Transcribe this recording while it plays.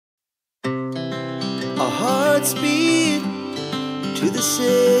hearts beat to the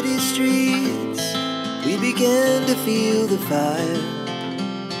city streets. We began to feel the fire.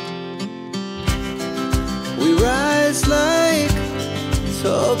 We rise like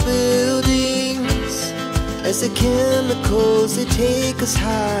tall buildings as the chemicals, they take us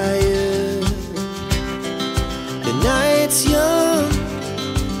higher. The night's young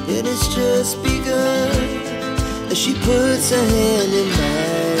and it's just begun as she puts her hand in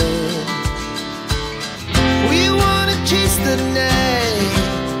mine. We wanna chase the night,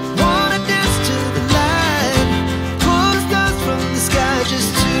 wanna dance to the light, pull the stars from the sky, just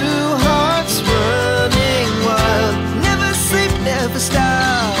two hearts running wild. Never sleep, never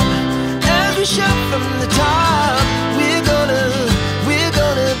stop, as we shout from the top. We're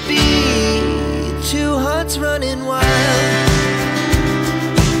gonna be two hearts running wild.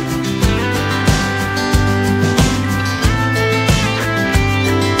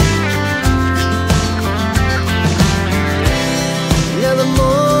 Now the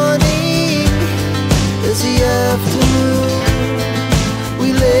morning is the afternoon. We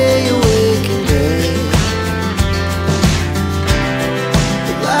lay awake in bed.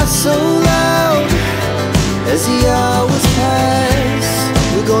 The laughs so loud as the